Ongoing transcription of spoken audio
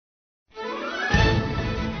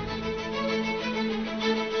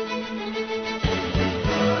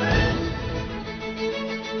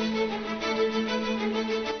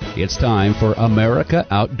It's time for America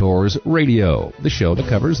Outdoors Radio, the show that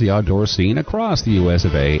covers the outdoor scene across the U.S.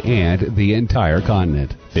 of A. and the entire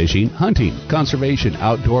continent. Fishing, hunting, conservation,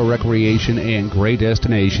 outdoor recreation, and great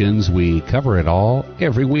destinations. We cover it all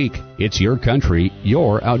every week. It's your country,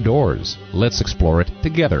 your outdoors. Let's explore it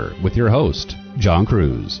together with your host, John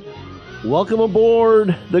Cruz. Welcome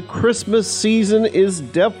aboard. The Christmas season is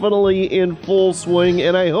definitely in full swing,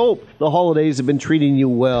 and I hope the holidays have been treating you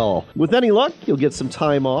well. With any luck, you'll get some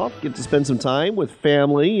time off, get to spend some time with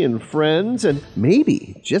family and friends, and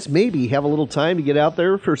maybe, just maybe, have a little time to get out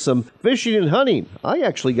there for some fishing and hunting. I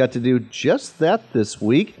actually got to do just that this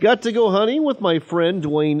week. Got to go hunting with my friend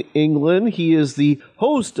Dwayne England. He is the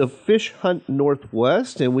host of Fish Hunt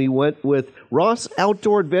Northwest, and we went with Ross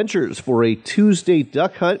Outdoor Adventures for a Tuesday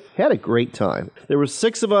duck hunt. Had a great time. There were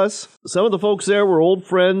 6 of us. Some of the folks there were old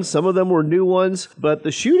friends, some of them were new ones, but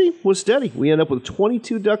the shooting was steady. We ended up with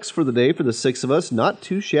 22 ducks for the day for the 6 of us. Not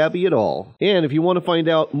too shabby at all. And if you want to find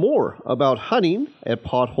out more about hunting at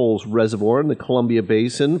Potholes Reservoir in the Columbia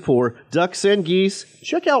Basin for ducks and geese,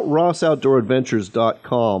 check out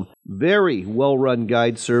rossoutdooradventures.com. Very well-run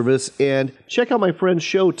guide service, and check out my friend's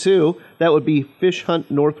show too. That would be Fish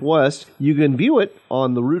Hunt Northwest. You can view it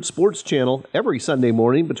on the Root Sports channel every Sunday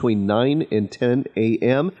morning between 9 and 10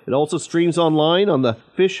 a.m. It also streams online on the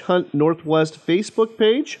Fish Hunt Northwest Facebook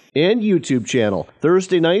page and YouTube channel,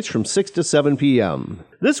 Thursday nights from 6 to 7 p.m.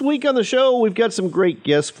 This week on the show, we've got some great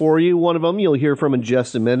guests for you. One of them you'll hear from in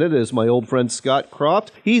just a minute is my old friend Scott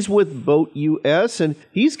Croft. He's with Boat US, and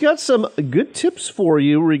he's got some good tips for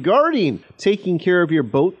you regarding taking care of your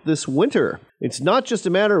boat this winter. It's not just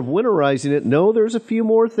a matter of winterizing it. No, there's a few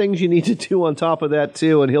more things you need to do on top of that,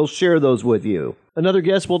 too, and he'll share those with you. Another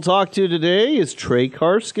guest we'll talk to today is Trey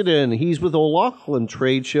Karskinen. He's with O'Loughlin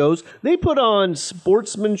Trade Shows. They put on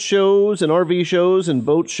sportsman shows and RV shows and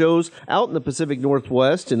boat shows out in the Pacific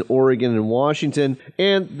Northwest in Oregon and Washington,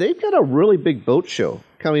 and they've got a really big boat show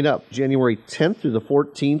coming up January 10th through the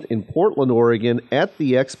 14th in Portland, Oregon at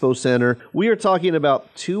the Expo Center. We are talking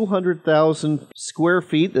about 200,000 square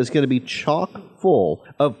feet that's going to be chock full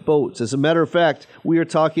of boats. As a matter of fact, we are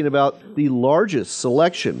talking about the largest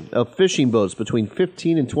selection of fishing boats between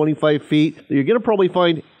 15 and 25 feet that you're going to probably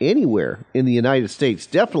find anywhere in the United States,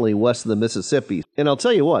 definitely west of the Mississippi. And I'll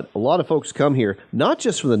tell you what, a lot of folks come here, not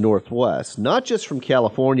just from the Northwest, not just from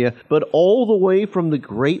California, but all the way from the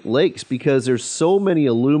Great Lakes, because there's so many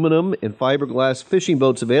aluminum and fiberglass fishing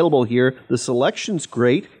boats available here. The selection's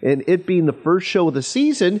great, and it being the first show of the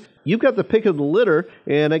season, you've got the pick of the litter,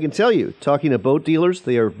 and I can tell you, talking to boat dealers,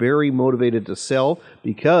 they are very motivated to sell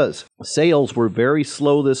because sales were very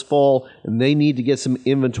slow this fall, and they need to get some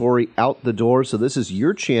inventory out the door, so this is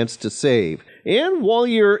your chance to save. And while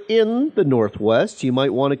you're in the Northwest, you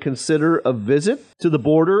might want to consider a visit to the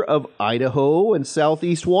border of Idaho and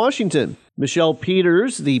Southeast Washington. Michelle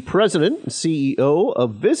Peters, the president and CEO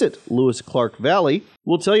of Visit Lewis Clark Valley,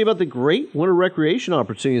 will tell you about the great winter recreation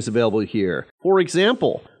opportunities available here. For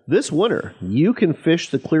example, this winter, you can fish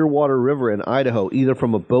the Clearwater River in Idaho either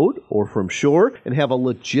from a boat or from shore and have a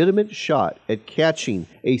legitimate shot at catching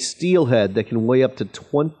a steelhead that can weigh up to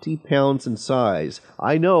 20 pounds in size.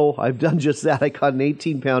 I know, I've done just that. I caught an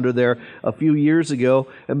 18-pounder there a few years ago,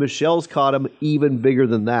 and Michelle's caught them even bigger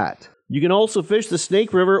than that. You can also fish the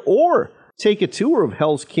Snake River or take a tour of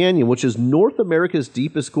Hell's Canyon, which is North America's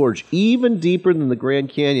deepest gorge, even deeper than the Grand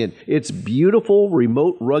Canyon. It's beautiful,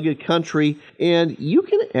 remote, rugged country, and you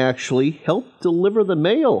can actually help deliver the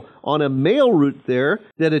mail on a mail route there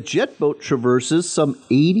that a jet boat traverses some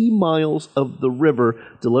 80 miles of the river,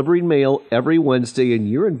 delivering mail every Wednesday, and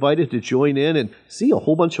you're invited to join in and see a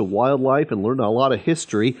whole bunch of wildlife and learn a lot of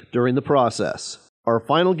history during the process. Our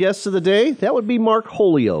final guest of the day, that would be Mark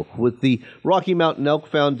Holyoke with the Rocky Mountain Elk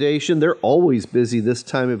Foundation. They're always busy this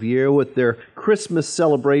time of year with their Christmas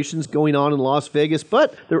celebrations going on in Las Vegas,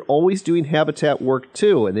 but they're always doing habitat work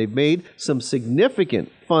too, and they've made some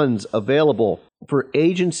significant funds available for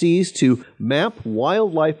agencies to map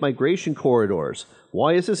wildlife migration corridors.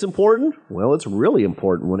 Why is this important? Well, it's really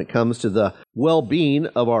important when it comes to the well-being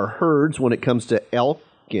of our herds, when it comes to elk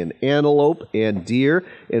and antelope and deer,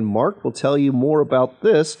 and Mark will tell you more about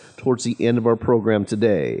this towards the end of our program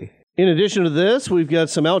today. In addition to this, we've got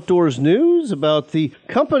some outdoors news about the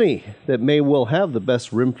company that may well have the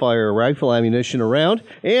best rimfire rifle ammunition around,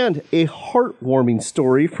 and a heartwarming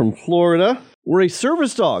story from Florida, where a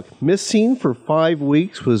service dog, missing for 5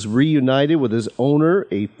 weeks, was reunited with his owner,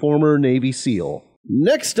 a former Navy SEAL.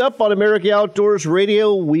 Next up on America Outdoors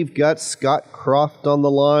Radio, we've got Scott Croft on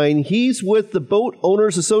the line. He's with the Boat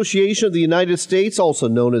Owners Association of the United States, also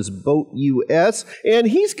known as Boat US, and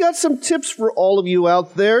he's got some tips for all of you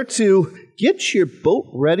out there to get your boat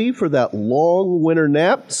ready for that long winter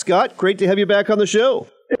nap. Scott, great to have you back on the show.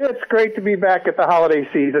 It's great to be back at the holiday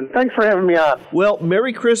season. Thanks for having me on. Well,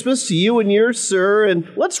 Merry Christmas to you and yours, sir. And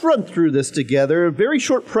let's run through this together. A very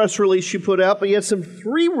short press release you put out, but you had some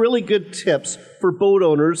 3 really good tips for boat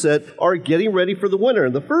owners that are getting ready for the winter.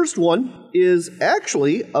 And the first one is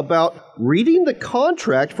actually about reading the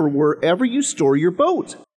contract for wherever you store your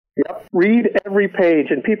boat. Yep. Read every page.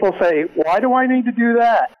 And people say, why do I need to do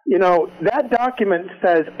that? You know, that document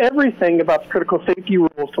says everything about the critical safety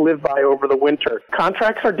rules to live by over the winter.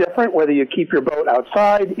 Contracts are different, whether you keep your boat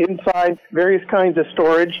outside, inside, various kinds of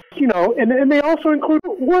storage, you know, and they also include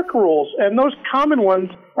work rules. And those common ones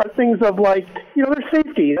are things of like, you know, their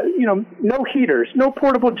safety, you know, no heaters, no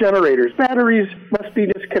portable generators, batteries must be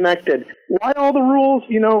disconnected. Why all the rules?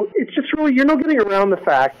 You know, it's just really, you're not getting around the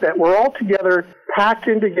fact that we're all together, packed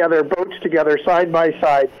in together, boats together, side by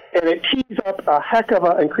side, and it tees up a heck of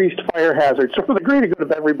an increased fire hazard. So for the greater good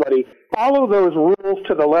of everybody, follow those rules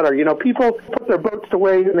to the letter. You know, people put their boats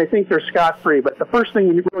away and they think they're scot-free, but the first thing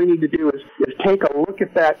you really need to do is take a look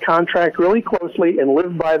at that contract really closely and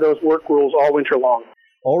live by those work rules all winter long.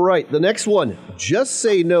 All right, the next one. Just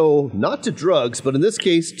say no, not to drugs, but in this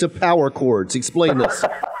case, to power cords. Explain this.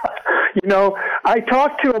 You know, I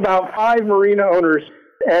talked to about 5 marina owners,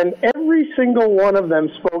 and every single one of them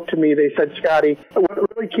spoke to me. They said, Scotty, what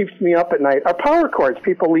really keeps me up at night are power cords,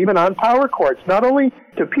 people leaving on power cords. Not only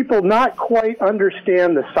do people not quite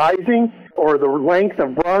understand the sizing or the length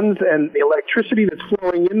of runs and the electricity that's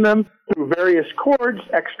flowing in them through various cords,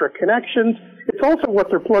 extra connections, it's also what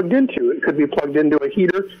they're plugged into. It could be plugged into a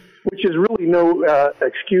heater, which is really no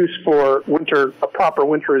excuse for a proper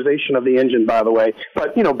winterization of the engine, by the way.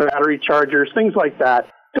 But, you know, battery chargers, things like that.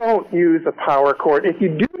 Don't use a power cord. If you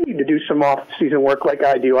do need to do some off-season work like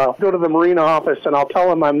I do, I'll go to the marina office and I'll tell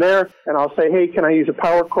them I'm there and I'll say, hey, can I use a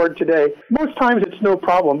power cord today? Most times it's no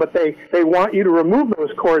problem, but they want you to remove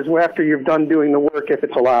those cords after you've done doing the work if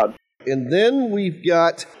it's allowed. And then we've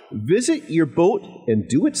got visit your boat and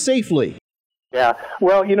do it safely. Yeah.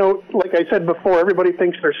 Well, you know, like I said before, everybody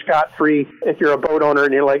thinks they're scot-free if you're a boat owner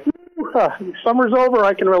and you're like, summer's over,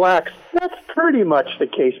 I can relax. That's pretty much the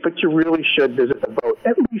case, but you really should visit the boat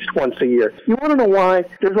at least once a year. You want to know why?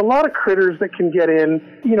 There's a lot of critters that can get in.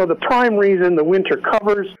 You know, the prime reason the winter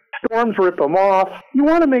covers, storms rip them off. You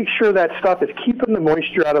want to make sure that stuff is keeping the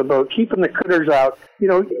moisture out of the boat, keeping the critters out. You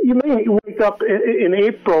know, you may wake up in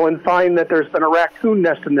April and find that there's been a raccoon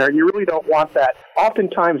nest in there, and you really don't want that.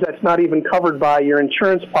 Oftentimes, that's not even covered by your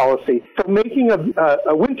insurance policy. So making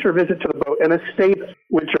a winter visit to the boat, and a safe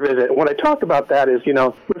winter visit. And when I talk about that is, you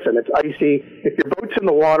know, listen, it's icy. If your boat's in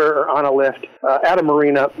the water or on a lift at a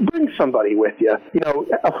marina, bring somebody with you. You know,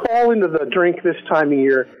 a fall into the drink this time of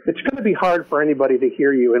year, it's going to be hard for anybody to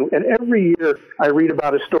hear you. And every year I read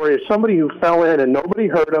about a story of somebody who fell in and nobody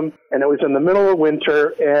heard them, and it was in the middle of winter,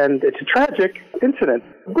 and it's a tragic incident.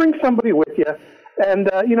 Bring somebody with you. And,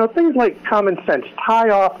 you know, things like common sense, tie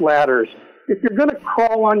off ladders. If you're going to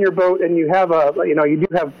crawl on your boat and you have you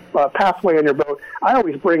do have a pathway on your boat, I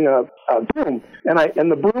always bring a broom,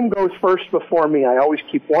 and the broom goes first before me. I always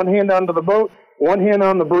keep one hand onto the boat, one hand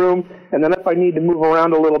on the broom, and then if I need to move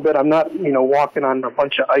around a little bit, I'm not, you know, walking on a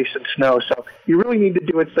bunch of ice and snow. So you really need to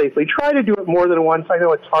do it safely. Try to do it more than once. I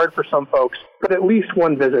know it's hard for some folks, but at least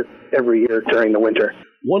one visit every year during the winter.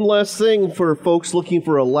 One last thing for folks looking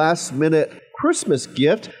for a last-minute Christmas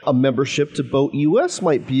gift, a membership to Boat US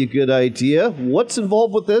might be a good idea. What's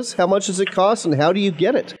involved with this? How much does it cost, and how do you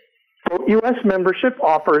get it? Boat US membership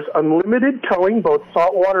offers unlimited towing, both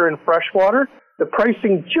saltwater and freshwater. The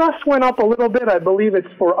pricing just went up a little bit. I believe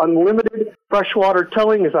it's for unlimited freshwater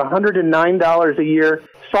towing is $109 a year.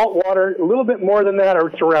 Saltwater, a little bit more than that, or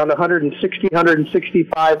it's around $160,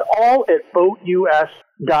 $165, all at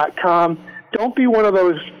boatus.com. Don't be one of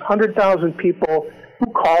those 100,000 people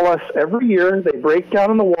who call us every year. They break down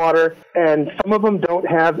in the water, and some of them don't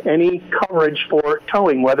have any coverage for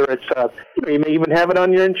towing, whether it's, you may even have it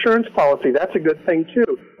on your insurance policy. That's a good thing,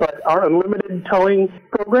 too. But our unlimited towing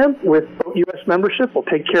program with Boat US membership will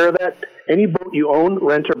take care of that. Any boat you own,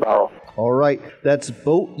 rent, or borrow. All right. That's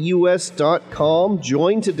BoatUS.com.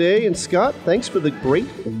 Join today. And Scott, thanks for the great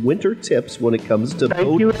winter tips when it comes to boat.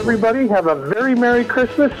 Thank you, everybody. Have a very Merry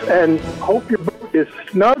Christmas, and hope your boat is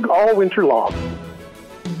snug all winter long.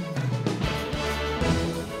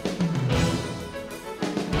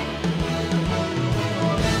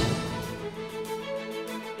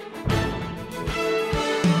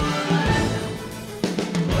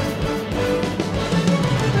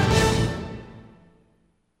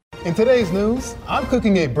 In today's news, I'm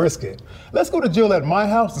cooking a brisket. Let's go to Jill at my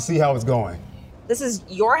house to see how it's going. This is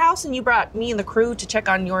your house and you brought me and the crew to check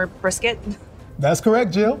on your brisket? That's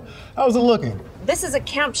correct, Jill. How's it looking? This is a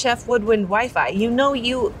Camp Chef Woodwind Wi-Fi. You know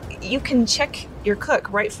you can check your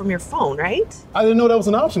cook right from your phone, right? I didn't know that was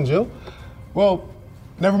an option, Jill. Well,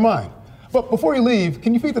 never mind. But before you leave,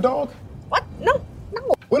 can you feed the dog? What? No.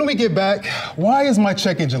 When we get back, why is my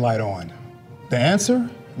check engine light on? The answer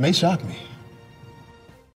may shock me.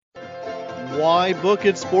 Why book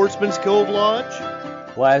at Sportsman's Cove Lodge?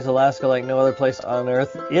 Why is Alaska like no other place on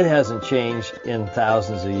Earth? It hasn't changed in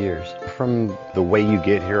thousands of years. From the way you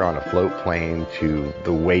get here on a float plane to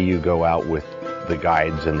the way you go out with the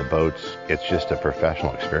guides and the boats, it's just a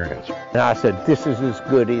professional experience. And I said, this is as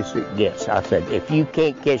good as it gets. I said, if you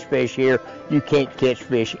can't catch fish here, you can't catch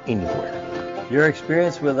fish anywhere. Your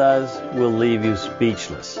experience with us will leave you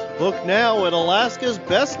speechless. Book now at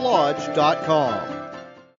alaskasbestlodge.com.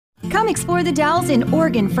 Come explore the Dalles in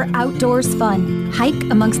Oregon for outdoors fun. Hike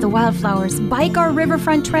amongst the wildflowers, bike our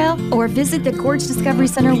riverfront trail, or visit the Gorge Discovery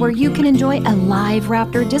Center where you can enjoy a live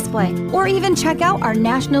raptor display, or even check out our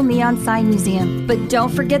National Neon Sign Museum. But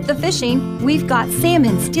don't forget the fishing. We've got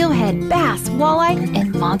salmon, steelhead, bass, walleye,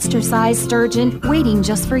 and monster-sized sturgeon waiting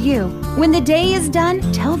just for you. When the day is done,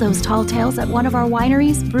 tell those tall tales at one of our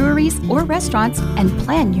wineries, breweries, or restaurants and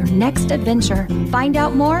plan your next adventure. Find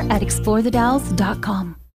out more at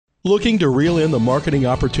explorethedalles.com. Looking to reel in the marketing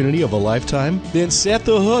opportunity of a lifetime? Then set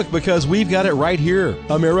the hook, because we've got it right here.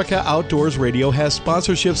 America Outdoors Radio has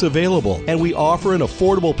sponsorships available, and we offer an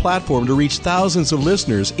affordable platform to reach thousands of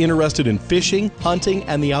listeners interested in fishing, hunting,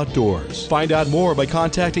 and the outdoors. Find out more by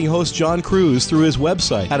contacting host John Cruz through his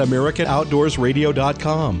website at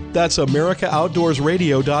AmericanOutdoorsRadio.com. That's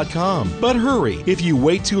AmericaOutdoorsRadio.com. But hurry, if you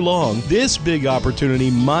wait too long, this big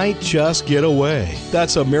opportunity might just get away.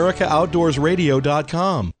 That's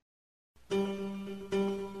AmericaOutdoorsRadio.com.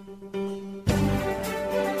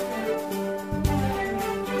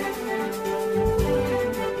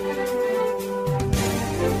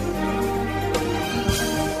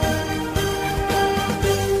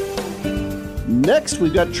 Next,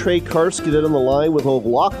 we've got Trey Karskinet on the line with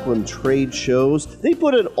O'Loughlin Trade Shows. They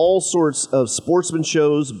put in all sorts of sportsman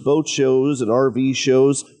shows, boat shows, and RV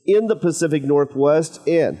shows in the Pacific Northwest,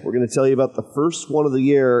 and we're going to tell you about the first one of the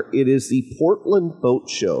year. It is the Portland Boat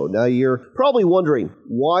Show. Now, you're probably wondering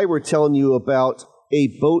why we're telling you about a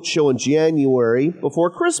boat show in January before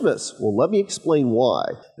Christmas. Well, let me explain why.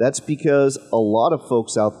 That's because a lot of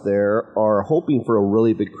folks out there are hoping for a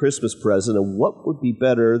really big Christmas present, and what would be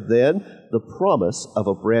better than the promise of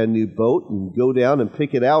a brand new boat? And go down and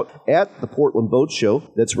pick it out at the Portland Boat Show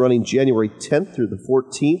that's running January 10th through the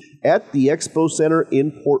 14th at the Expo Center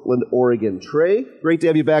in Portland, Oregon. Trey, great to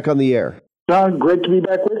have you back on the air. John, great to be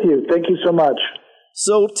back with you. Thank you so much.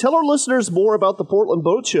 So tell our listeners more about the Portland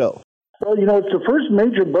Boat Show. Well, it's the first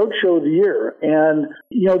major boat show of the year. And,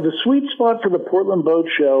 the sweet spot for the Portland Boat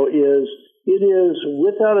Show is it is,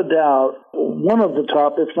 without a doubt, one of the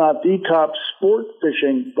top, if not the top, sport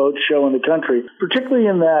fishing boat show in the country, particularly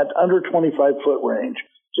in that under 25-foot range.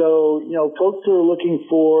 So, folks who are looking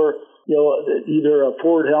for, either a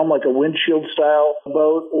forward helm, like a windshield-style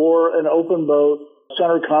boat, or an open boat,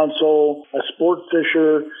 center console, a sport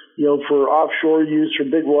fisher, for offshore use or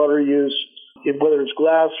big water use, whether it's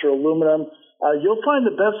glass or aluminum, you'll find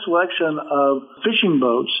the best selection of fishing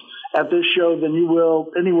boats at this show than you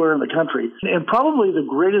will anywhere in the country. And probably the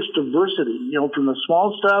greatest diversity, from the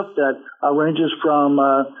small stuff that ranges from,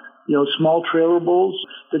 small trailer boats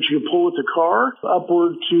that you can pull with the car,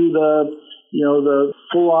 upward to the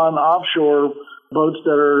full-on offshore boats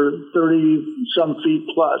that are 30-some feet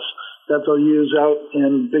plus that they'll use out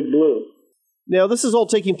in Big Blue. Now, this is all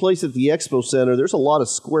taking place at the Expo Center. There's a lot of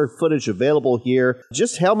square footage available here.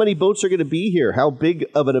 Just how many boats are going to be here? How big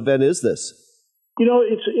of an event is this?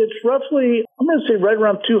 It's roughly, I'm going to say right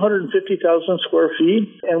around 250,000 square feet.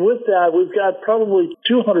 And with that, we've got probably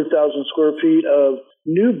 200,000 square feet of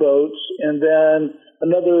new boats, and then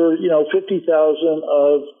another, 50,000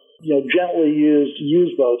 of, gently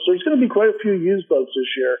used boats. So there's going to be quite a few used boats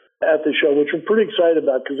this year at the show, which we're pretty excited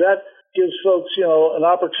about, because that gives folks, an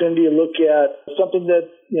opportunity to look at something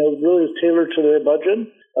that, really is tailored to their budget.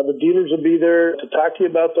 The dealers will be there to talk to you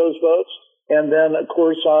about those boats. And then, of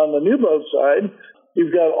course, on the new boat side,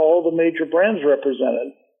 we've got all the major brands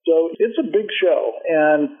represented. So it's a big show.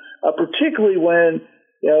 And particularly when,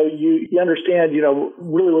 you understand,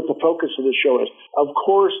 really what the focus of the show is. Of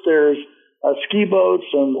course, there's ski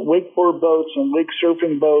boats and wakeboard boats and lake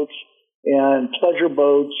surfing boats and pleasure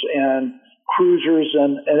boats and cruisers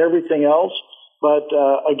and everything else. But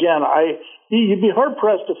again, you'd be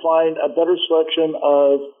hard-pressed to find a better selection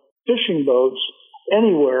of fishing boats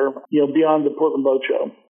anywhere, beyond the Portland Boat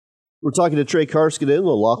Show. We're talking to Trey Karskinen of the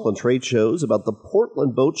Laughlin Trade Shows about the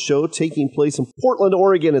Portland Boat Show taking place in Portland,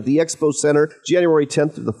 Oregon at the Expo Center, January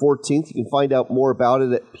 10th through the 14th. You can find out more about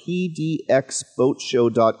it at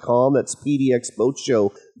pdxboatshow.com. That's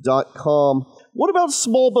pdxboatshow.com. What about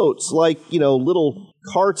small boats like, little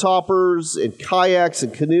car toppers and kayaks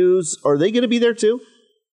and canoes? Are they going to be there too?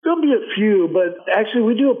 There'll be a few, but actually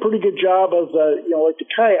we do a pretty good job of, like the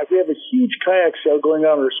kayak. We have a huge kayak sale going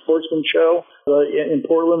on at our Sportsman Show in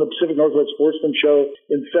Portland, the Pacific Northwest Sportsman Show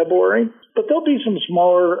in February. But there'll be some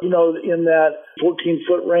smaller, in that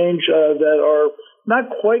 14-foot range that are not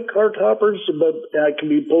quite car toppers, but can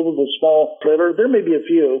be pulled with a small trailer. There may be a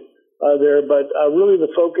few there, but really the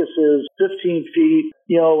focus is 15 feet,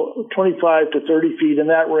 25 to 30 feet in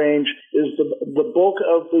that range is the bulk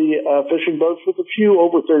of the fishing boats, with a few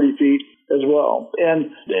over 30 feet as well.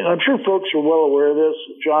 And I'm sure folks are well aware of this,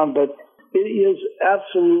 John, but it is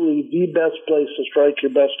absolutely the best place to strike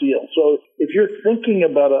your best deal. So if you're thinking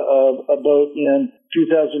about a boat in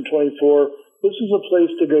 2024, this is a place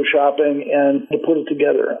to go shopping and to put it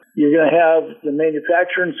together. You're going to have the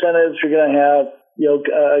manufacturer incentives. You're going to have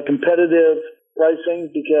competitive pricing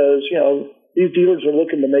because, these dealers are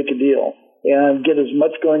looking to make a deal and get as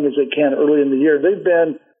much going as they can early in the year. They've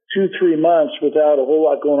been 2-3 months without a whole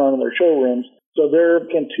lot going on in their showrooms. So they're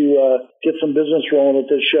looking to get some business rolling at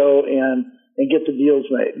this show and get the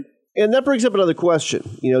deals made. And that brings up another question.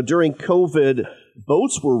 During COVID,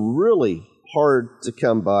 boats were really hard to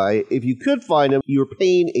come by. If you could find them, you were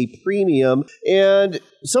paying a premium. And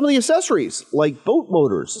some of the accessories, like boat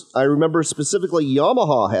motors, I remember specifically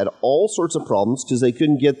Yamaha had all sorts of problems because they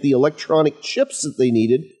couldn't get the electronic chips that they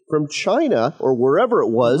needed from China or wherever it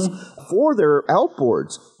was for their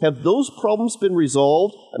outboards. Have those problems been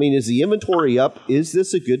resolved? I mean, is the inventory up? Is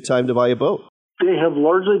this a good time to buy a boat? They have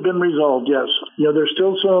largely been resolved, yes. There's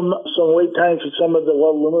still some wait times with some of the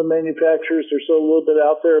aluminum manufacturers. They're still a little bit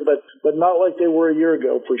out there, but not like they were a year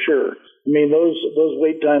ago, for sure. I mean, those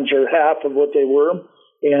wait times are half of what they were.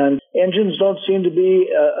 And engines don't seem to be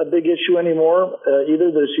a big issue anymore either.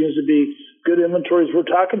 There seems to be good inventories. We're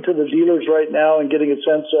talking to the dealers right now and getting a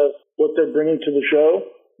sense of what they're bringing to the show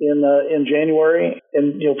in January.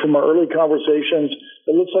 And, from our early conversations,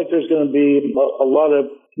 it looks like there's going to be a lot of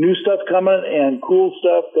new stuff coming and cool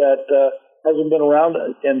stuff that hasn't been around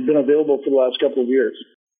and been available for the last couple of years.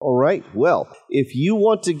 All right. Well, if you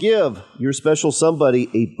want to give your special somebody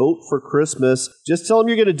a boat for Christmas, just tell them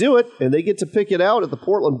you're going to do it, and they get to pick it out at the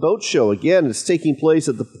Portland Boat Show. Again, it's taking place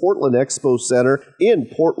at the Portland Expo Center in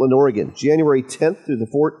Portland, Oregon, January 10th through the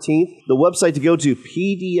 14th. The website to go to,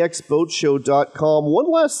 pdxboatshow.com.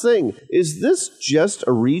 One last thing. Is this just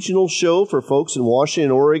a regional show for folks in Washington,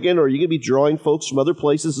 Oregon, or are you going to be drawing folks from other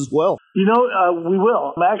places as well? We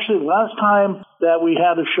will. Actually, last time that we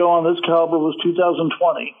had a show on this caliber was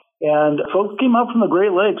 2020. And folks came up from the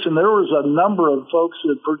Great Lakes, and there was a number of folks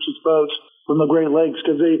that purchased boats from the Great Lakes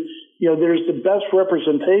because there's the best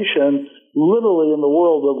representation literally in the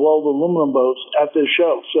world of all the aluminum boats at this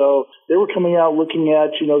show. So they were coming out looking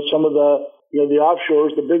at, some of the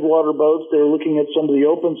offshores, the big water boats. They were looking at some of the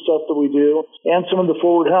open stuff that we do and some of the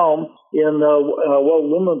forward helm in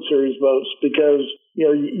aluminum series boats because,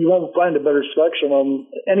 you won't find a better selection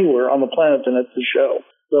anywhere on the planet than at the show.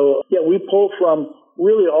 So, we pull from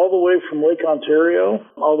really all the way from Lake Ontario,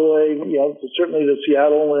 all the way, certainly to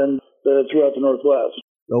Seattle and throughout the Northwest.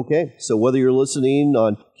 Okay, so whether you're listening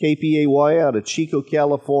on KPAY out of Chico,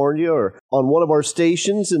 California, or on one of our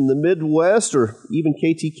stations in the Midwest, or even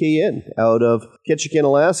KTKN out of Ketchikan,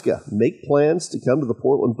 Alaska, make plans to come to the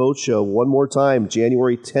Portland Boat Show one more time,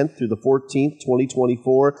 January 10th through the 14th,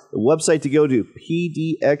 2024. The website to go to,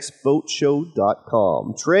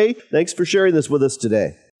 pdxboatshow.com. Trey, thanks for sharing this with us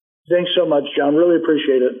today. Thanks so much, John. Really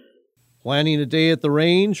appreciate it. Planning a day at the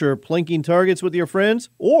range or plinking targets with your friends?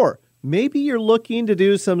 Or maybe you're looking to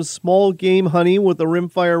do some small game hunting with a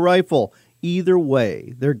rimfire rifle. Either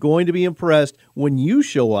way, they're going to be impressed when you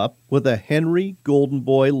show up with a Henry Golden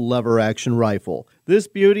Boy lever action rifle. This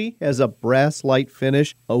beauty has a brass light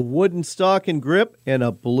finish, a wooden stock and grip, and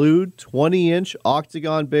a blued 20-inch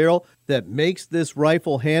octagon barrel that makes this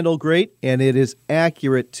rifle handle great, and it is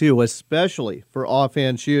accurate too, especially for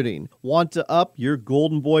offhand shooting. Want to up your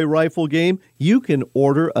Golden Boy rifle game? You can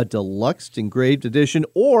order a deluxe engraved edition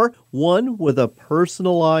or one with a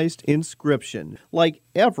personalized inscription. Like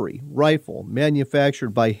every rifle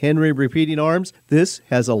manufactured by Henry Repeating Arms, this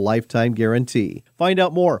has a lifetime guarantee. Find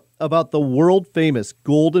out more about the world-famous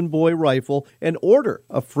Golden Boy rifle and order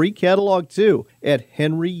a free catalog too at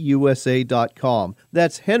henryusa.com.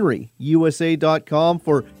 That's henryusa.com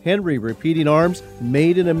for Henry Repeating Arms,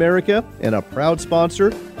 made in America, and a proud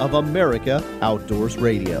sponsor of America Outdoors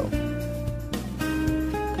Radio.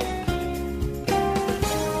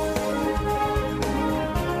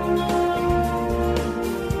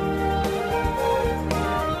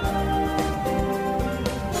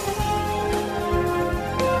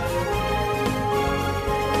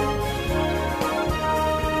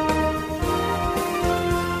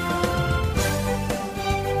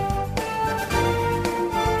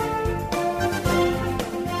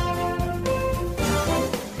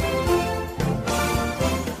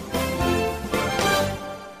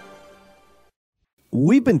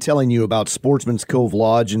 We've been telling you about Sportsman's Cove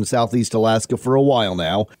Lodge in Southeast Alaska for a while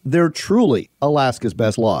now. They're truly Alaska's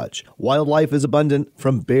best lodge. Wildlife is abundant,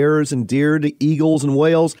 from bears and deer to eagles and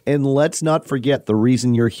whales, and let's not forget the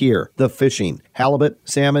reason you're here, the fishing. Halibut,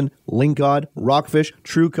 salmon, lingcod, rockfish,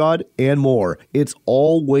 true cod, and more. It's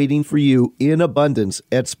all waiting for you in abundance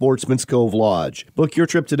at Sportsman's Cove Lodge. Book your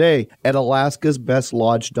trip today at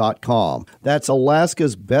alaskasbestlodge.com. That's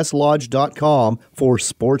alaskasbestlodge.com for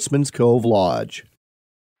Sportsman's Cove Lodge.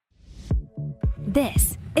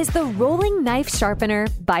 This is the Rolling Knife Sharpener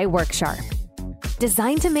by WorkSharp.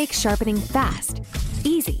 Designed to make sharpening fast,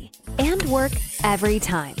 easy, and work every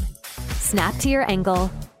time. Snap to your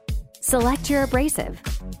angle, select your abrasive,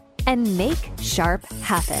 and make sharp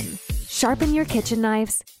happen. Sharpen your kitchen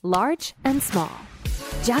knives, large and small,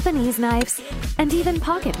 Japanese knives, and even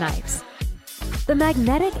pocket knives. The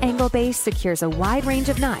magnetic angle base secures a wide range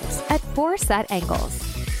of knives at 4 set angles.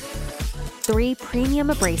 3 premium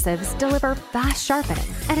abrasives deliver fast sharpening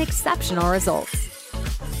and exceptional results.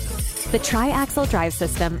 The tri-axle drive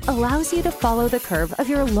system allows you to follow the curve of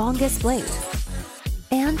your longest blade.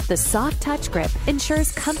 And the soft touch grip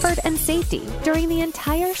ensures comfort and safety during the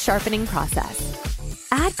entire sharpening process.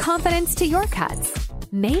 Add confidence to your cuts.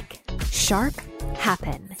 Make sharp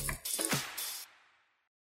happen.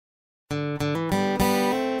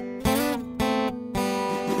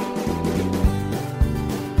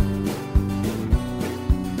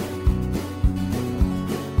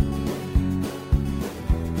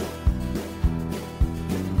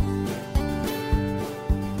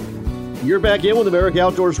 You're back in with America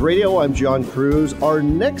Outdoors Radio. I'm John Cruz. Our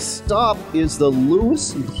next stop is the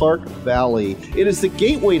Lewis and Clark Valley. It is the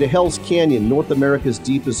gateway to Hell's Canyon, North America's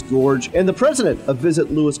deepest gorge. And the president of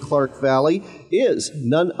Visit Lewis Clark Valley is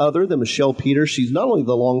none other than Michelle Peters. She's not only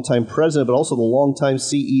the longtime president, but also the longtime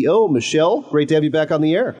CEO. Michelle, great to have you back on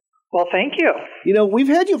the air. Well, thank you. You know, we've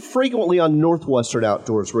had you frequently on Northwestern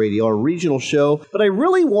Outdoors Radio, our regional show, but I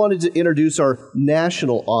really wanted to introduce our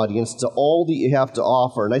national audience to all that you have to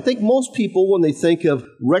offer. And I think most people, when they think of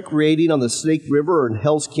recreating on the Snake River or in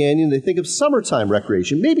Hell's Canyon, they think of summertime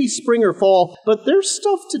recreation, maybe spring or fall, but there's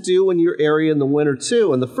stuff to do in your area in the winter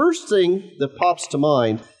too. And the first thing that pops to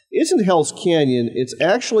mind isn't Hell's Canyon, it's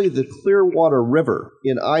actually the Clearwater River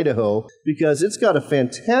in Idaho, because it's got a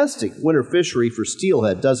fantastic winter fishery for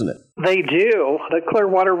steelhead, doesn't it? They do. The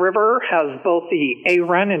Clearwater River has both the A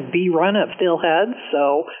run and B run of steelhead,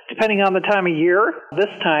 so depending on the time of year,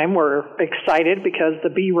 this time we're excited because the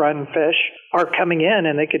B run fish are coming in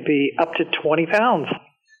and they could be up to 20 pounds.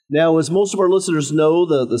 Now, as most of our listeners know,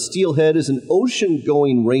 the steelhead is an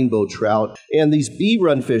ocean-going rainbow trout, and these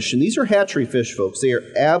bee-run fish, and these are hatchery fish, folks, they are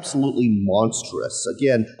absolutely monstrous.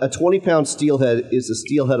 Again, a 20-pound steelhead is a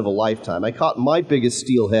steelhead of a lifetime. I caught my biggest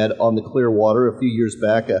steelhead on the Clearwater a few years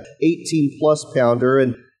back, a 18-plus pounder,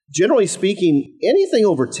 and generally speaking, anything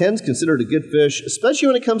over 10 is considered a good fish, especially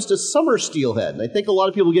when it comes to summer steelhead. And I think a lot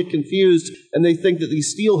of people get confused, and they think that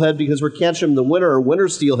these steelhead, because we're catching them in the winter, are winter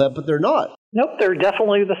steelhead, but they're not. Nope, they're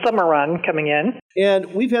definitely the summer run coming in.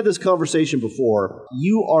 And we've had this conversation before.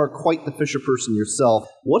 You are quite the fisher person yourself.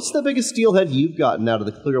 What's the biggest steelhead you've gotten out of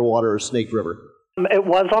the Clearwater or Snake River? It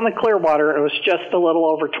was on the Clearwater. It was just a little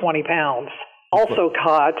over 20 pounds. Also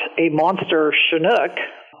caught a monster Chinook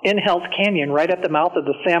in Hell's Canyon, right at the mouth of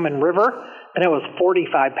the Salmon River, and it was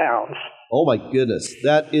 45 pounds. Oh my goodness,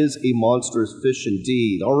 that is a monstrous fish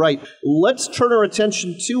indeed. All right, let's turn our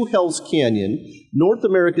attention to Hell's Canyon, North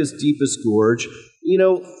America's deepest gorge. You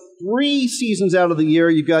know, 3 seasons out of the year,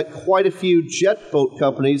 you've got quite a few jet boat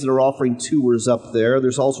companies that are offering tours up there.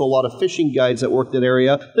 There's also a lot of fishing guides that work that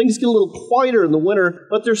area. Things get a little quieter in the winter,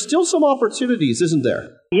 but there's still some opportunities, isn't there?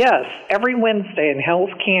 Yes, every Wednesday in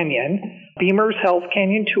Hell's Canyon, Beamer's Hell's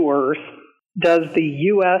Canyon Tours does the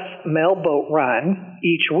U.S. mail boat run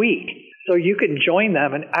each week. So you can join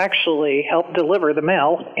them and actually help deliver the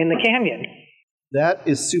mail in the canyon. That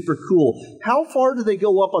is super cool. How far do they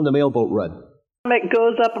go up on the mailboat run? It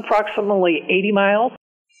goes up approximately 80 miles.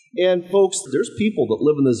 And folks, there's people that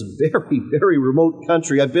live in this very, very remote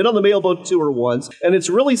country. I've been on the mailboat tour once, and it's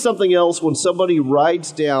really something else when somebody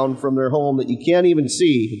rides down from their home that you can't even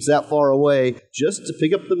see, it's that far away, just to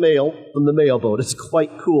pick up the mail from the mailboat. It's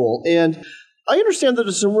quite cool. And I understand that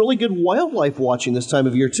there's some really good wildlife watching this time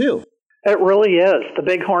of year, too. It really is. The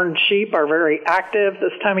bighorn sheep are very active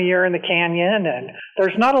this time of year in the canyon, and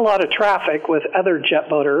there's not a lot of traffic with other jet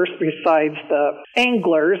boaters besides the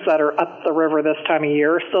anglers that are up the river this time of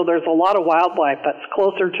year. So there's a lot of wildlife that's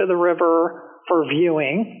closer to the river for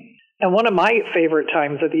viewing. And one of my favorite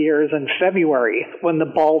times of the year is in February when the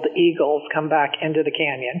bald eagles come back into the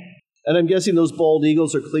canyon. And I'm guessing those bald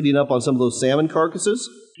eagles are cleaning up on some of those salmon carcasses?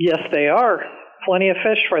 Yes, they are. Plenty of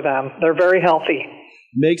fish for them. They're very healthy.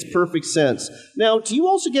 Makes perfect sense. Now, do you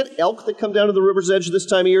also get elk that come down to the river's edge this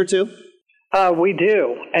time of year, too? We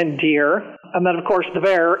do, and deer. And then, of course, the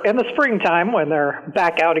bear in the springtime when they're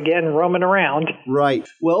back out again roaming around. Right.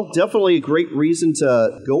 Well, definitely a great reason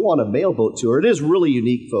to go on a mailboat tour. It is really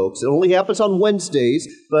unique, folks. It only happens on Wednesdays,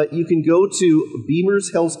 but you can go to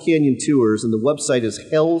Beamer's Hells Canyon Tours, and the website is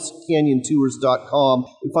hellscanyontours.com,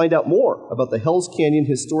 and find out more about the Hells Canyon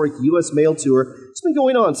Historic U.S. Mail Tour. It's been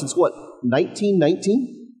going on since,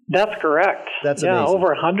 1919? That's correct. That's amazing. Over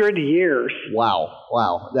 100 years. Wow.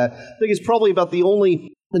 I think it's probably about the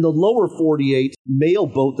only, in the lower 48, mail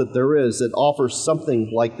boat that there is that offers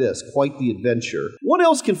something like this. Quite the adventure. What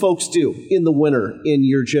else can folks do in the winter in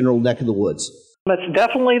your general neck of the woods? It's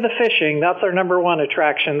definitely the fishing. That's our number one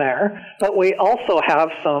attraction there. But we also have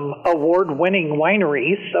some award-winning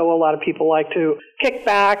wineries, so a lot of people like to kick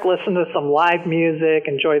back, listen to some live music,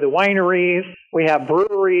 enjoy the wineries. We have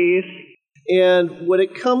breweries. And when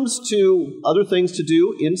it comes to other things to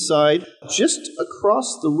do inside, just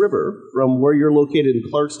across the river from where you're located in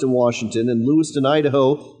Clarkston, Washington, and Lewiston,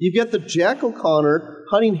 Idaho, you've got the Jack O'Connor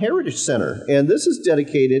Hunting Heritage Center. And this is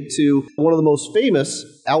dedicated to one of the most famous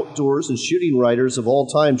outdoors and shooting writers of all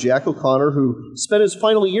time, Jack O'Connor, who spent his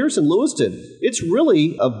final years in Lewiston. It's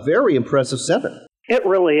really a very impressive center. It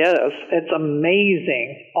really is. It's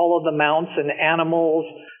amazing. All of the mounts and animals,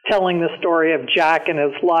 telling the story of Jack and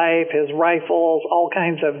his life, his rifles, all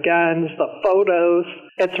kinds of guns, the photos.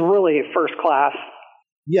 It's really first class.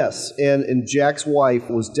 Yes, and Jack's wife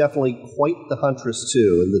was definitely quite the huntress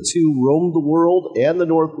too, and the two roamed the world and the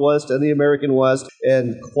Northwest and the American West,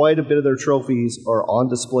 and quite a bit of their trophies are on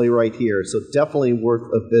display right here, so definitely worth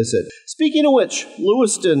a visit. Speaking of which,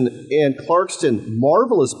 Lewiston and Clarkston,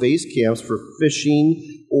 marvelous base camps for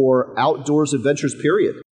fishing or outdoors adventures,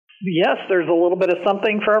 period. Yes, there's a little bit of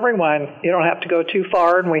something for everyone. You don't have to go too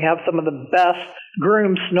far, and we have some of the best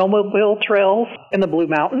groomed snowmobile trails in the Blue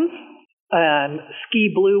Mountains and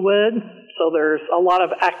Ski Bluewood. So there's a lot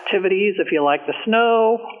of activities if you like the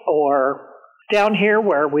snow, or down here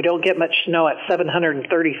where we don't get much snow at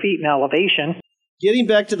 730 feet in elevation. Getting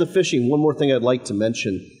back to the fishing, one more thing I'd like to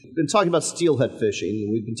mention. We've been talking about steelhead fishing,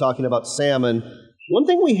 and we've been talking about salmon. One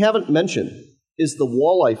thing we haven't mentioned is the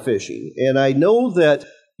walleye fishing. And I know that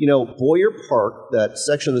Boyer Park, that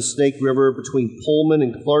section of the Snake River between Pullman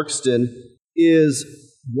and Clarkston, is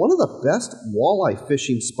one of the best walleye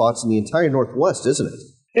fishing spots in the entire Northwest, isn't it?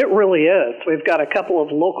 It really is. We've got a couple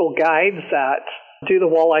of local guides that do the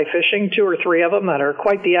walleye fishing, 2 or 3 of them that are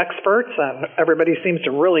quite the experts, and everybody seems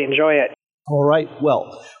to really enjoy it. All right.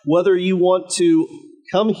 Well, whether you want to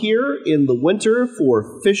come here in the winter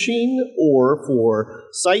for fishing or for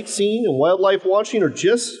sightseeing and wildlife watching, or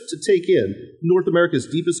just to take in North America's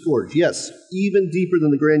deepest gorge. Yes, even deeper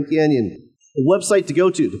than the Grand Canyon. The website to go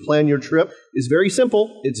to plan your trip is very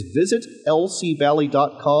simple. It's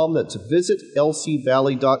visitlcvalley.com. That's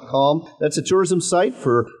visitlcvalley.com. That's a tourism site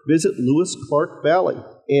for Visit Lewis Clark Valley.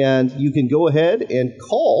 And you can go ahead and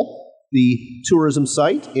call the tourism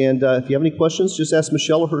site. And if you have any questions, just ask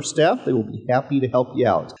Michelle or her staff. They will be happy to help you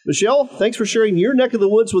out. Michelle, thanks for sharing your neck of the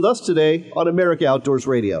woods with us today on America Outdoors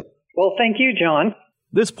Radio. Well, thank you, John.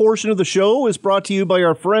 This portion of the show is brought to you by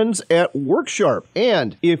our friends at WorkSharp.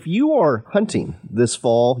 And if you are hunting this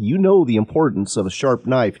fall, you know the importance of a sharp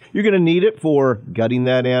knife. You're going to need it for gutting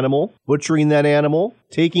that animal, butchering that animal,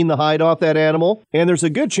 taking the hide off that animal, and there's a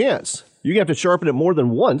good chance you're going to have to sharpen it more than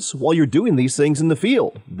once while you're doing these things in the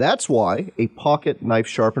field. That's why a pocket knife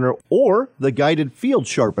sharpener or the guided field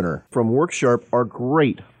sharpener from WorkSharp are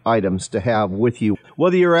great items to have with you.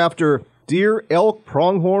 Whether you're after deer, elk,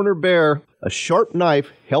 pronghorn, or bear, a sharp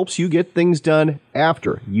knife helps you get things done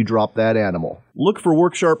after you drop that animal. Look for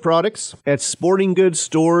WorkSharp products at sporting goods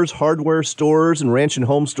stores, hardware stores, and ranch and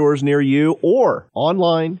home stores near you, or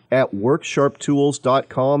online at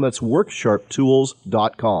WorkSharpTools.com. That's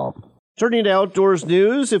WorkSharpTools.com. Turning to outdoors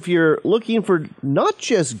news, if you're looking for not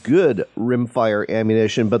just good rimfire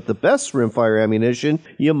ammunition, but the best rimfire ammunition,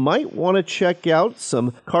 you might want to check out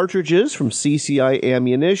some cartridges from CCI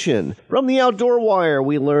Ammunition. From the Outdoor Wire,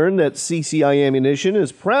 we learned that CCI Ammunition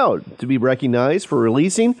is proud to be recognized for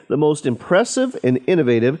releasing the most impressive and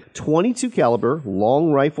innovative 22 caliber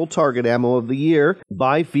long rifle target ammo of the year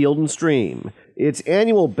by Field & Stream. Its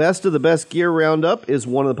annual Best of the Best Gear Roundup is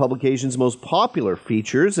one of the publication's most popular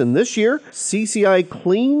features, and this year, CCI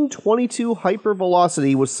Clean 22 Hyper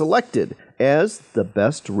Velocity was selected as the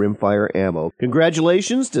best rimfire ammo.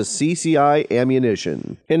 Congratulations to CCI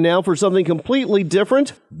Ammunition. And now for something completely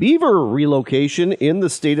different, beaver relocation in the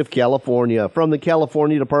state of California. From the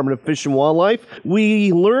California Department of Fish and Wildlife,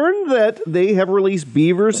 we learned that they have released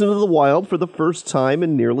beavers into the wild for the first time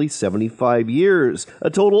in nearly 75 years. A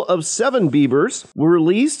total of 7 beavers were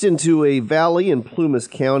released into a valley in Plumas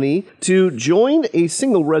County to join a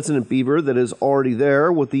single resident beaver that is already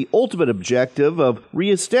there, with the ultimate objective of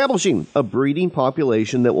reestablishing a breeding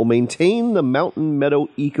population that will maintain the mountain meadow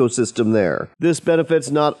ecosystem there. This benefits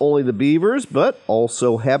not only the beavers, but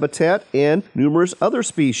also habitat and numerous other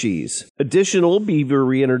species. Additional beaver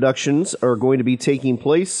reintroductions are going to be taking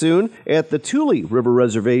place soon at the Tule River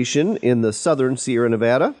Reservation in the southern Sierra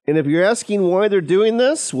Nevada. And if you're asking why they're doing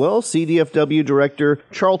this, well, CDFW Director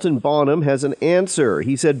Charlton Bonham has an answer.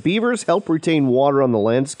 He said beavers help retain water on the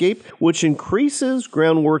landscape, which increases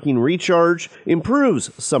ground working recharge,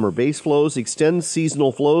 improves summer base flows, extends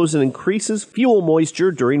seasonal flows, and increases fuel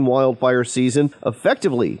moisture during wildfire season,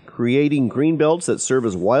 effectively creating green belts that serve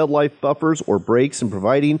as wildlife buffers or breaks and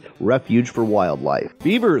providing refuge for wildlife.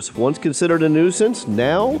 Beavers, once considered a nuisance,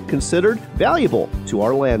 now considered valuable to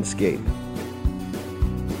our landscape.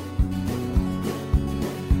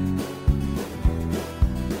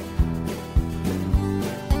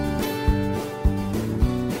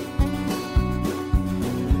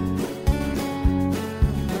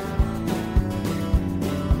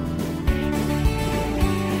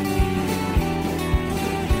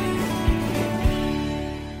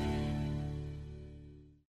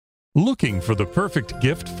 Looking for the perfect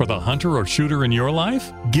gift for the hunter or shooter in your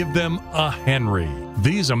life? Give them a Henry.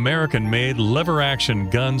 These American-made lever-action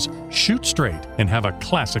guns shoot straight and have a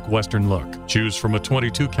classic Western look. Choose from a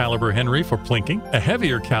 .22 caliber Henry for plinking, a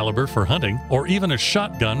heavier caliber for hunting, or even a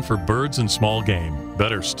shotgun for birds and small game.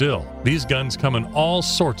 Better still, these guns come in all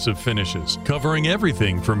sorts of finishes, covering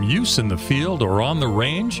everything from use in the field or on the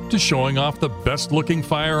range to showing off the best-looking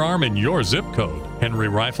firearm in your zip code. Henry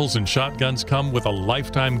rifles and shotguns come with a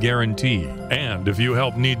lifetime guarantee. And if you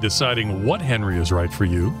help need deciding what Henry is right for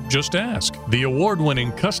you, just ask. The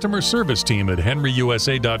award-winning customer service team at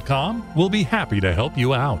henryusa.com will be happy to help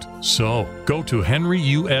you out. So, go to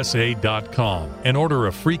henryusa.com and order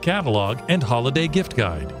a free catalog and holiday gift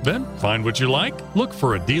guide. Then, find what you like, look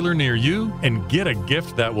for a dealer near you, and get a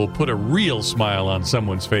gift that will put a real smile on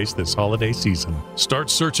someone's face this holiday season.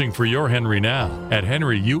 Start searching for your Henry now at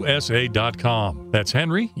henryusa.com. That's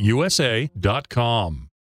henryusa.com.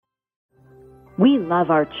 We love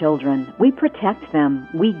our children. We protect them.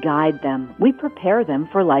 We guide them. We prepare them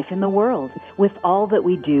for life in the world. With all that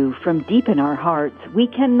we do from deep in our hearts, we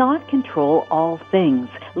cannot control all things.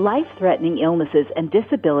 Life-threatening illnesses and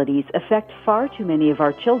disabilities affect far too many of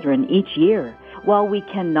our children each year. While we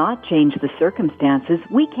cannot change the circumstances,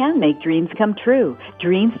 we can make dreams come true.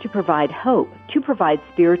 Dreams to provide hope, to provide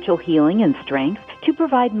spiritual healing and strength, to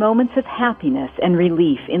provide moments of happiness and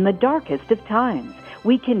relief in the darkest of times.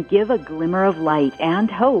 We can give a glimmer of light and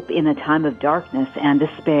hope in a time of darkness and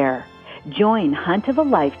despair. Join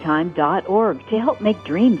huntofalifetime.org to help make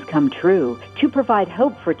dreams come true, to provide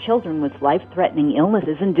hope for children with life-threatening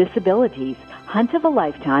illnesses and disabilities. Hunt of a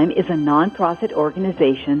Lifetime is a non-profit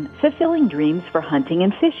organization fulfilling dreams for hunting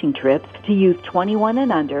and fishing trips to youth 21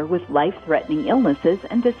 and under with life-threatening illnesses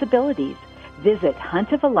and disabilities. Visit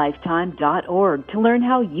huntofalifetime.org to learn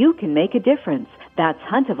how you can make a difference. That's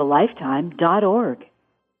huntofalifetime.org.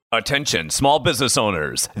 Attention, small business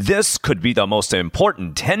owners. This could be the most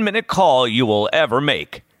important 10-minute call you will ever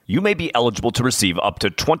make. You may be eligible to receive up to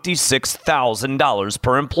 $26,000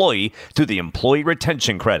 per employee through the Employee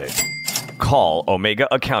Retention Credit. Call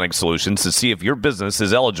Omega Accounting Solutions to see if your business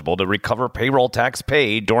is eligible to recover payroll tax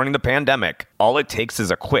paid during the pandemic. All it takes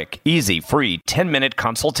is a quick, easy, free 10-minute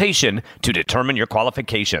consultation to determine your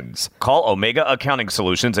qualifications. Call Omega Accounting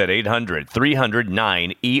Solutions at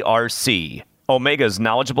 800-309-ERC. Omega's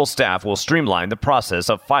knowledgeable staff will streamline the process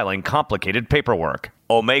of filing complicated paperwork.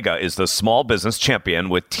 Omega is the small business champion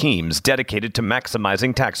with teams dedicated to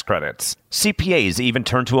maximizing tax credits. CPAs even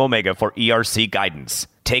turn to Omega for ERC guidance.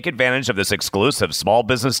 Take advantage of this exclusive small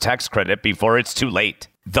business tax credit before it's too late.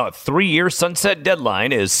 The 3-year sunset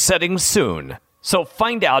deadline is setting soon. So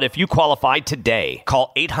find out if you qualify today.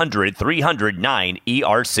 Call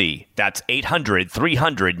 800-300-9-ERC. That's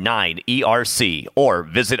 800-300-9-ERC. Or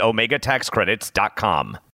visit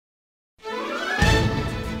OmegaTaxCredits.com.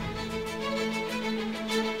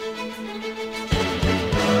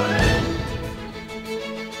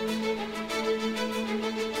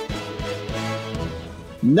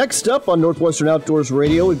 Next up on Northwestern Outdoors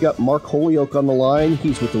Radio, we've got Mark Holyoke on the line.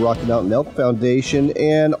 He's with the Rocky Mountain Elk Foundation,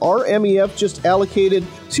 and RMEF just allocated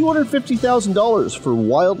 $250,000 for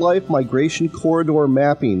wildlife migration corridor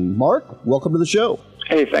mapping. Mark, welcome to the show.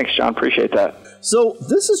 Hey, thanks, John. Appreciate that. So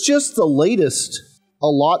this is just the latest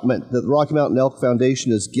allotment that the Rocky Mountain Elk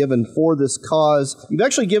Foundation has given for this cause. You've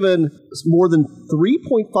actually given more than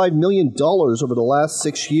 $3.5 million over the last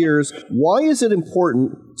 6 years. Why is it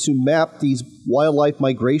important to map these wildlife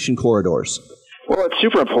migration corridors? Well, it's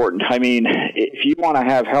super important. I mean, if you want to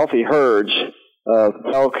have healthy herds of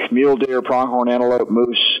elk, mule deer, pronghorn antelope,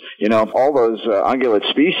 moose, all those ungulate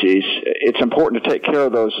species, it's important to take care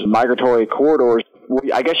of those migratory corridors.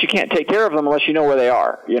 I guess you can't take care of them unless you know where they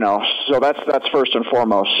are, so that's first and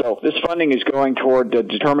foremost. So this funding is going toward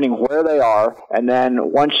determining where they are, and then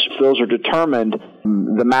once those are determined,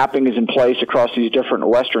 the mapping is in place across these different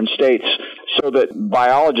western states so that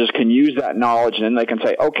biologists can use that knowledge, and then they can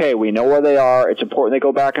say, okay, we know where they are, it's important they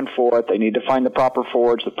go back and forth, they need to find the proper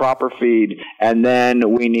forage, the proper feed, and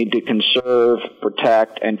then we need to conserve,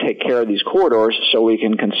 protect, and take care of these corridors so we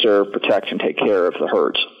can conserve, protect, and take care of the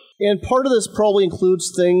herds. And part of this probably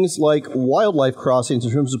includes things like wildlife crossings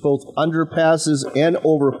in terms of both underpasses and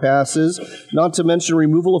overpasses, not to mention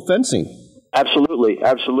removal of fencing. Absolutely,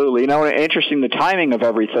 absolutely. Interesting, the timing of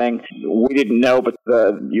everything, we didn't know, but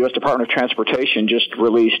the U.S. Department of Transportation just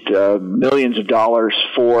released millions of dollars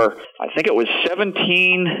for, I think it was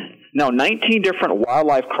 19 different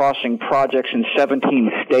wildlife crossing projects in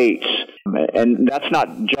 17 states. And that's not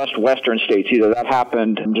just western states either. That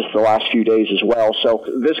happened in just the last few days as well. So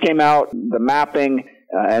this came out, the mapping,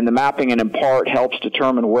 and the mapping in part helps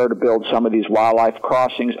determine where to build some of these wildlife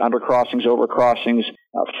crossings, undercrossings, overcrossings,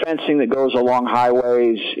 fencing that goes along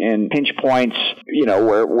highways in pinch points,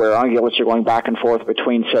 where ungulates are going back and forth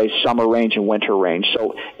between, say, summer range and winter range.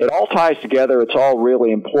 So it all ties together. It's all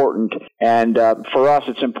really important. And for us,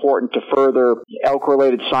 it's important to further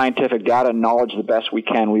elk-related scientific data and knowledge the best we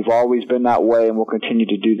can. We've always been that way, and we'll continue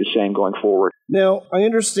to do the same going forward. Now, I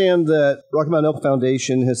understand that Rocky Mountain Elk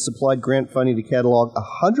Foundation has supplied grant funding to catalog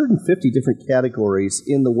 150 different categories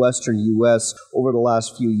in the western U.S. over the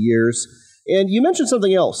last few years. And you mentioned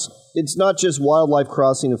something else. It's not just wildlife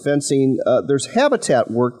crossing and fencing. There's habitat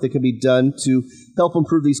work that can be done to help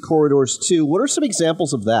improve these corridors, too. What are some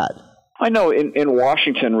examples of that? I know in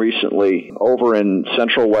Washington recently, over in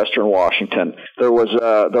central western Washington, there was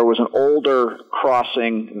an older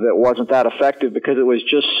crossing that wasn't that effective because it was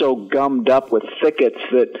just so gummed up with thickets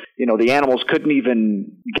that the animals couldn't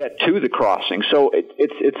even get to the crossing. So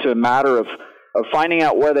it's a matter of finding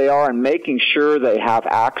out where they are and making sure they have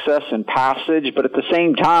access and passage, but at the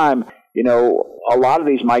same time, a lot of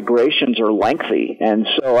these migrations are lengthy, and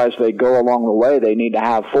so as they go along the way, they need to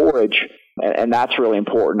have forage. And that's really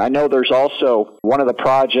important. I know there's also one of the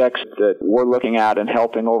projects that we're looking at and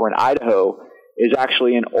helping over in Idaho is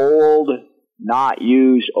actually an old, not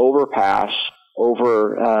used overpass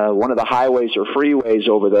over one of the highways or freeways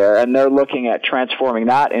over there, and they're looking at transforming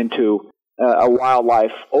that into a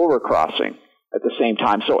wildlife overcrossing at the same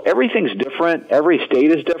time. So everything's different. Every state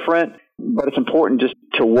is different, but it's important just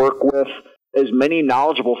to work with as many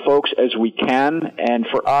knowledgeable folks as we can. And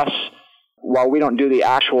for us, while we don't do the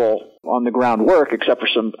actual on-the-ground work, except for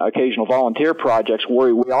some occasional volunteer projects,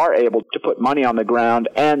 where we are able to put money on the ground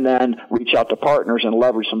and then reach out to partners and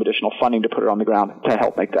leverage some additional funding to put it on the ground to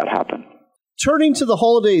help make that happen. Turning to the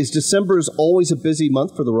holidays, December is always a busy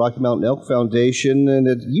month for the Rocky Mountain Elk Foundation, and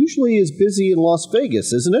it usually is busy in Las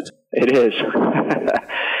Vegas, isn't it? It is.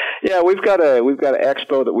 Yeah, we've got an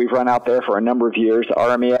expo that we've run out there for a number of years, the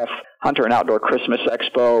RMEF Hunter and Outdoor Christmas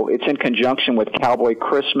Expo. It's in conjunction with Cowboy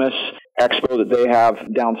Christmas Expo that they have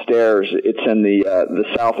downstairs. It's in the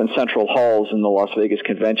South and Central halls in the Las Vegas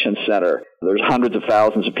Convention Center. There's hundreds of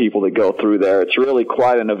thousands of people that go through there. It's really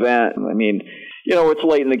quite an event. I mean, it's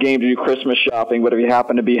late in the game to do Christmas shopping, but if you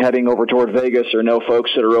happen to be heading over toward Vegas or know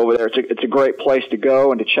folks that are over there, it's a great place to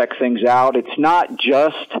go and to check things out. It's not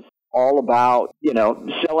just all about,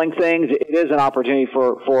 selling things. It is an opportunity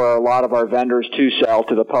for a lot of our vendors to sell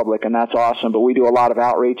to the public, and that's awesome. But we do a lot of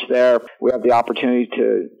outreach there. We have the opportunity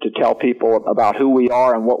to tell people about who we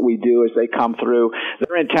are and what we do as they come through.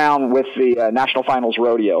 They're in town with the National Finals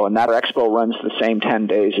Rodeo, and that expo runs the same 10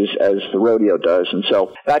 days as the rodeo does. And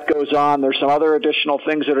so that goes on. There's some other additional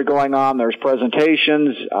things that are going on. There's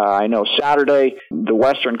presentations. I know Saturday, the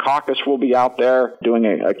Western Caucus will be out there doing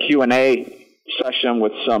a Q&A session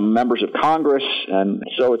with some members of Congress, and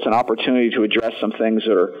so it's an opportunity to address some things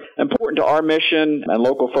that are important to our mission, and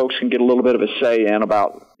local folks can get a little bit of a say in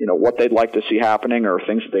about what they'd like to see happening or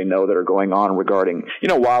things that they know that are going on regarding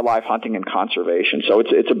wildlife hunting and conservation. So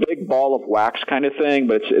it's a big ball of wax kind of thing,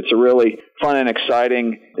 but it's a really fun and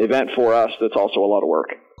exciting event for us that's also a lot of work.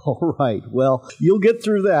 All right. Well, you'll get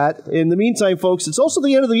through that. In the meantime, folks, it's also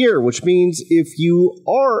the end of the year, which means if you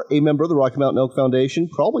are a member of the Rocky Mountain Elk Foundation,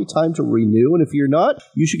 probably time to renew. And if you're not,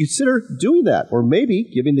 you should consider doing that, or maybe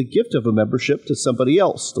giving the gift of a membership to somebody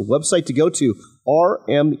else. The website to go to,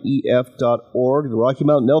 rmef.org. The Rocky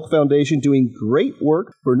Mountain Elk Foundation doing great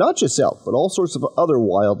work for not just elk, but all sorts of other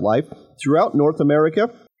wildlife throughout North America.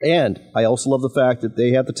 And I also love the fact that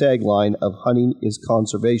they have the tagline of hunting is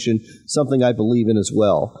conservation, something I believe in as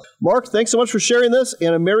well. Mark, thanks so much for sharing this,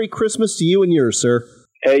 and a Merry Christmas to you and yours, sir.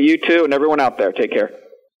 Hey, you too, and everyone out there. Take care.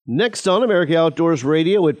 Next on America Outdoors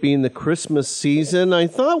Radio, it being the Christmas season, I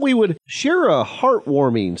thought we would share a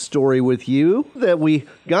heartwarming story with you that we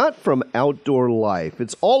got from Outdoor Life.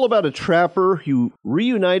 It's all about a trapper who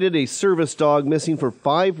reunited a service dog missing for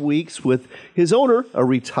 5 weeks with his owner, a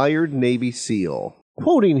retired Navy SEAL.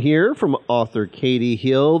 Quoting here from author Katie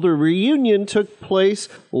Hill, the reunion took place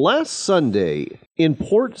last Sunday in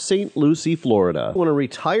Port St. Lucie, Florida, when a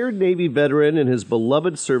retired Navy veteran and his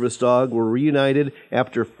beloved service dog were reunited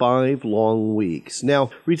after 5 long weeks. Now,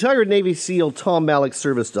 retired Navy SEAL Tom Malik's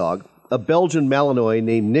service dog, a Belgian Malinois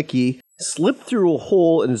named Nikki, slipped through a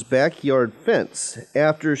hole in his backyard fence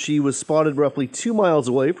after she was spotted roughly 2 miles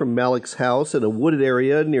away from Malik's house in a wooded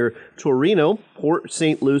area near Torino. Port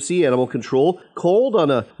St. Lucie Animal Control called on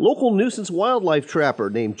a local nuisance wildlife trapper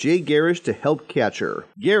named Jay Garish to help catch her.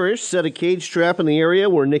 Garish set a cage trap in the area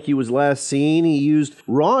where Nikki was last seen. He used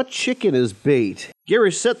raw chicken as bait.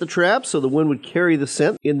 Garish set the trap so the wind would carry the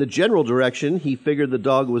scent in the general direction he figured the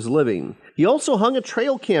dog was living. He also hung a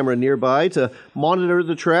trail camera nearby to monitor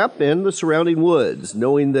the trap and the surrounding woods.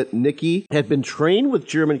 Knowing that Nikki had been trained with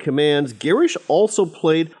German commands, Garish also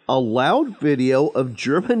played a loud video of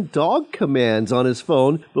German dog commands on his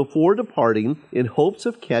phone before departing in hopes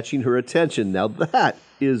of catching her attention. Now that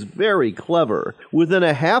is very clever. Within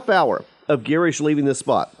a half hour of Garish leaving the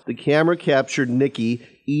spot, the camera captured Nikki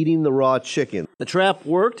eating the raw chicken. The trap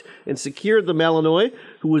worked and secured the Malinois,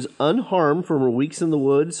 who was unharmed from her weeks in the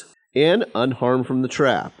woods and unharmed from the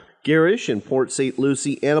trap. Garish and Port St.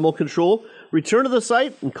 Lucie Animal Control returned to the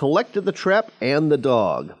site and collected the trap and the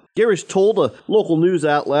dog. Garish told a local news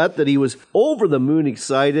outlet that he was over the moon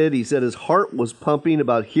excited. He said his heart was pumping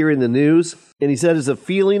about hearing the news. And he said, it's a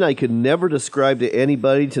feeling I could never describe to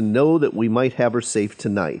anybody to know that we might have her safe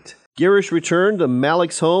tonight. Garish returned to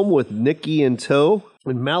Malik's home with Nikki in tow.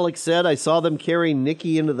 And Malik said, I saw them carrying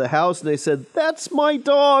Nikki into the house, and they said, that's my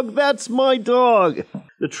dog, that's my dog.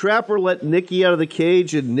 The trapper let Nikki out of the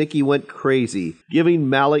cage, and Nikki went crazy, giving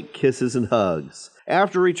Malik kisses and hugs.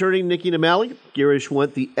 After returning Nikki to Malik, Garish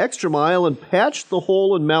went the extra mile and patched the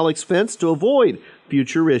hole in Malik's fence to avoid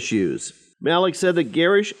future issues. Malik said that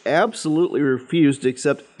Garish absolutely refused to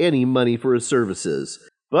accept any money for his services.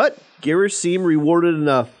 But Garish seemed rewarded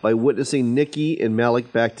enough by witnessing Nikki and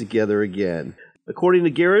Malik back together again. According to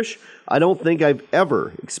Garish, I don't think I've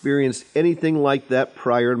ever experienced anything like that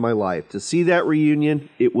prior in my life. To see that reunion,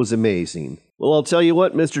 it was amazing. Well, I'll tell you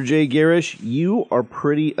what, Mr. Jay Garish, you are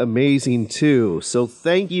pretty amazing too. So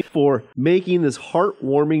thank you for making this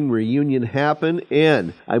heartwarming reunion happen,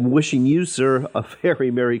 and I'm wishing you, sir, a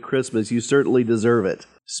very Merry Christmas. You certainly deserve it.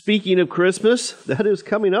 Speaking of Christmas, that is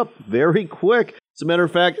coming up very quick. As a matter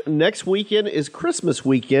of fact, next weekend is Christmas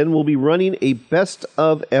weekend. We'll be running a best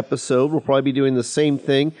of episode. We'll probably be doing the same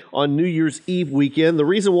thing on New Year's Eve weekend. The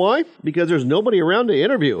reason why? Because there's nobody around to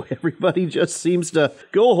interview. Everybody just seems to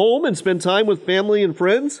go home and spend time with family and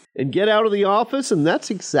friends and get out of the office, and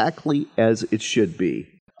that's exactly as it should be.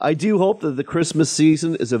 I do hope that the Christmas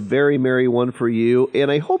season is a very merry one for you,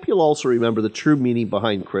 and I hope you'll also remember the true meaning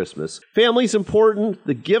behind Christmas. Family's important,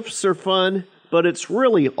 the gifts are fun, but it's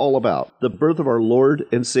really all about the birth of our Lord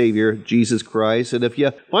and Savior, Jesus Christ. And if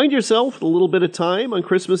you find yourself with a little bit of time on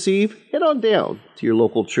Christmas Eve, head on down to your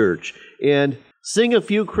local church and sing a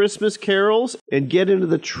few Christmas carols and get into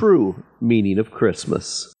the true meaning of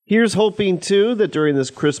Christmas. Here's hoping, too, that during this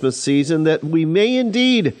Christmas season that we may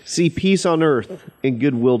indeed see peace on earth and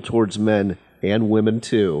goodwill towards men and women,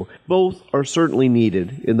 too. Both are certainly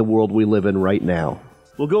needed in the world we live in right now.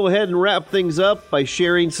 We'll go ahead and wrap things up by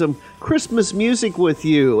sharing some Christmas music with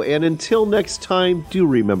you. And until next time, do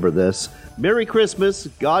remember this. Merry Christmas,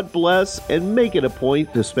 God bless, and make it a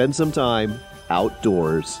point to spend some time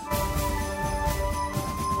outdoors.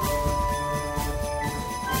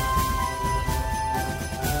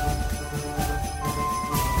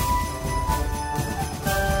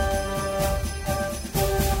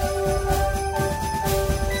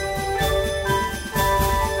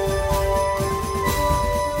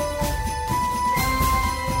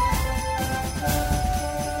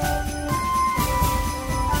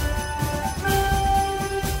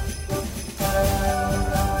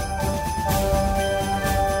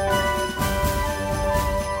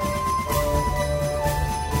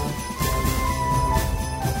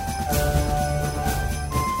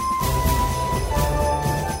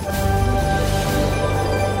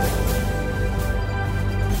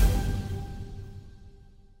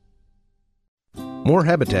 More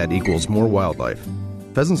habitat equals more wildlife.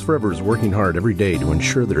 Pheasants Forever is working hard every day to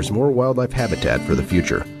ensure there's more wildlife habitat for the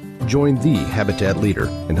future. Join the habitat leader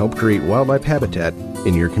and help create wildlife habitat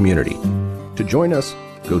in your community. To join us,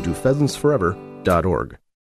 go to pheasantsforever.org.